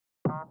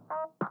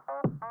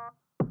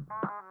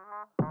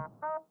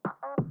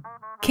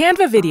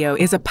Canva Video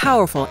is a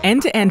powerful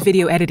end-to-end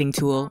video editing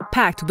tool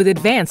packed with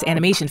advanced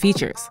animation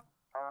features.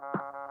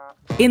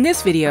 In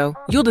this video,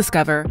 you'll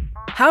discover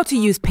how to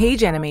use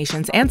page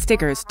animations and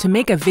stickers to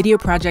make a video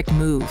project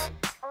move,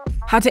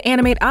 how to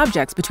animate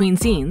objects between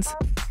scenes,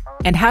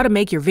 and how to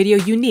make your video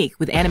unique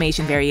with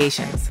animation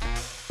variations.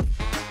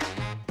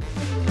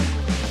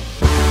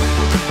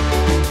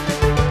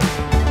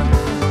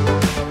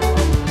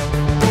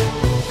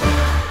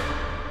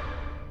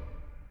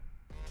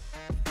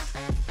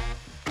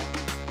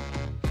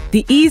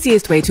 The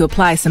easiest way to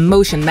apply some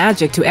motion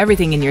magic to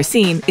everything in your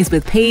scene is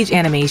with page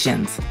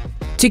animations.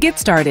 To get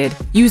started,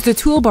 use the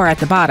toolbar at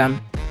the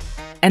bottom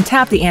and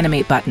tap the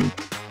Animate button.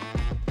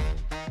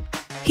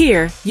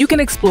 Here, you can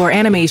explore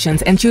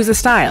animations and choose a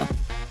style.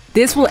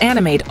 This will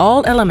animate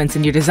all elements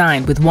in your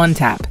design with one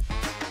tap.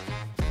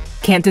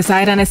 Can't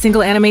decide on a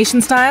single animation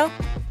style?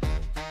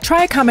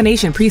 Try a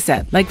combination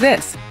preset like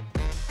this.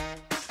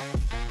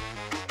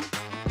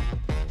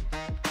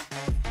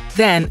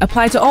 Then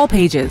apply to all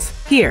pages,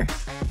 here.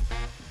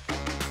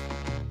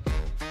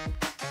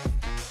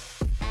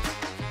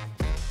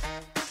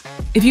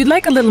 If you'd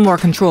like a little more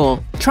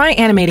control, try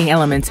animating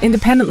elements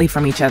independently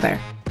from each other.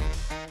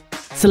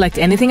 Select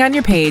anything on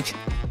your page,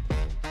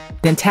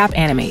 then tap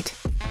Animate.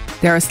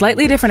 There are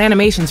slightly different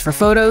animations for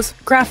photos,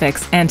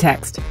 graphics, and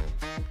text.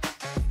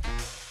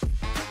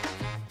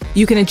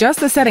 You can adjust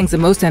the settings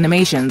of most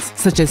animations,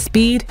 such as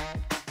speed,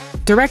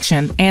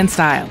 direction, and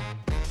style.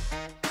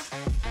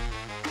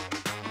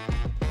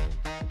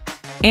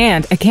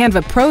 And a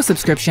Canva Pro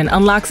subscription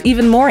unlocks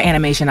even more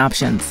animation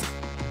options.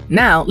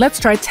 Now, let's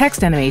try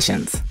text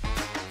animations.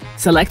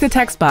 Select the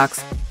text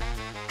box,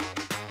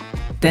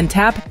 then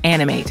tap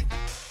Animate.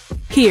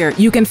 Here,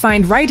 you can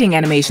find writing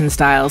animation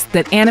styles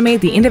that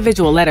animate the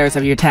individual letters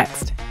of your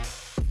text.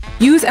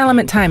 Use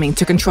element timing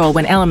to control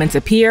when elements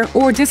appear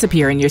or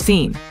disappear in your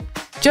scene.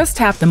 Just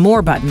tap the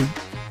More button,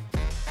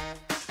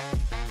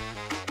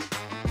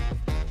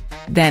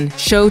 then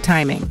Show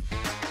Timing.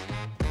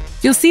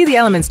 You'll see the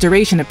element's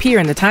duration appear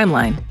in the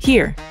timeline,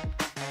 here.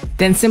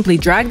 Then simply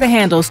drag the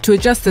handles to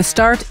adjust the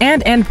start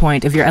and end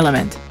point of your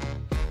element.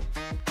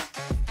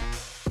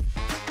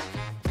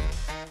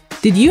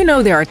 Did you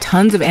know there are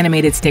tons of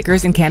animated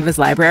stickers in Canva's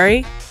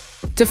library?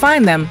 To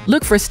find them,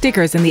 look for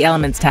Stickers in the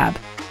Elements tab.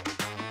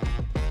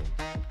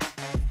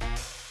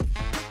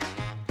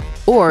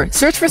 Or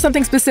search for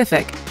something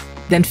specific,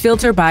 then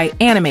filter by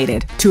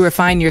Animated to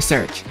refine your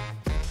search.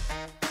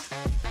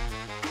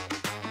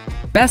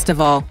 Best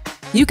of all,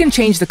 you can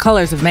change the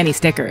colors of many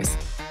stickers.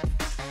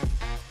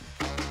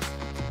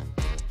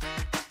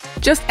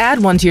 Just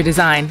add one to your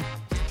design,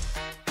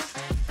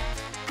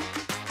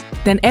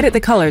 then edit the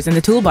colors in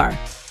the toolbar.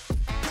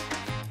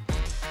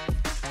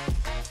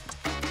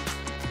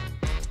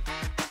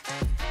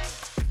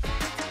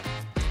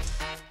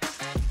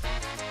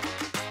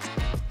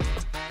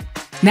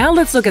 Now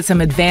let's look at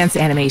some advanced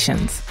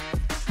animations.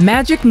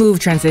 Magic Move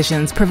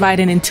transitions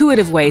provide an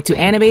intuitive way to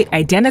animate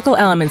identical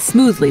elements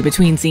smoothly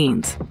between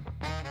scenes.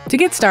 To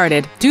get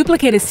started,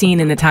 duplicate a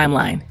scene in the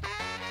timeline.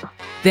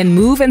 Then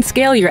move and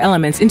scale your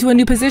elements into a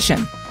new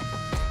position.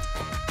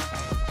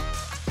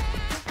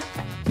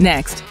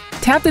 Next,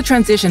 tap the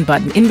Transition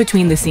button in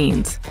between the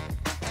scenes.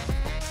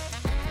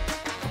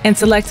 And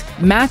select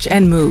Match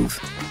and Move.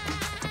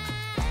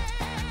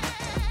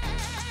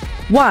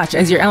 Watch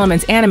as your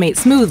elements animate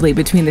smoothly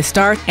between the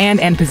start and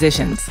end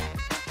positions.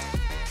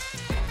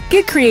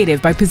 Get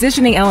creative by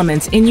positioning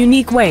elements in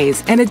unique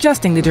ways and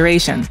adjusting the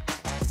duration.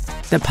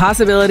 The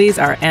possibilities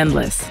are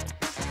endless.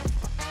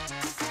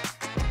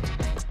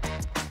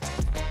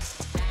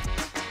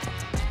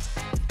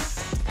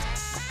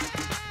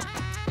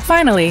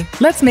 Finally,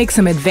 let's make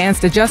some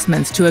advanced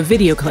adjustments to a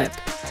video clip.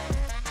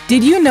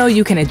 Did you know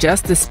you can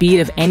adjust the speed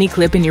of any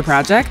clip in your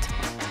project?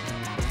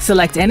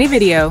 Select any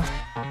video,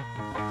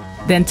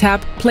 then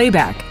tap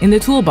Playback in the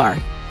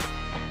toolbar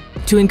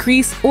to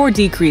increase or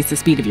decrease the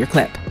speed of your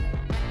clip.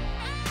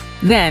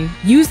 Then,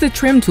 use the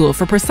Trim tool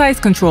for precise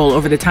control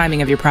over the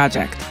timing of your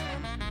project.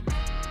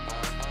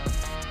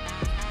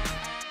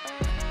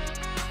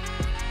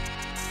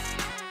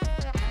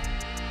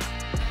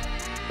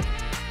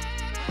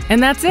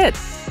 And that's it!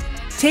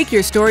 Take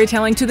your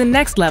storytelling to the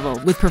next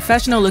level with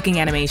professional-looking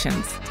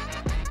animations.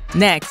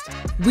 Next,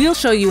 we'll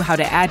show you how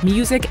to add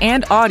music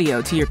and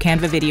audio to your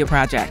Canva video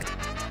project.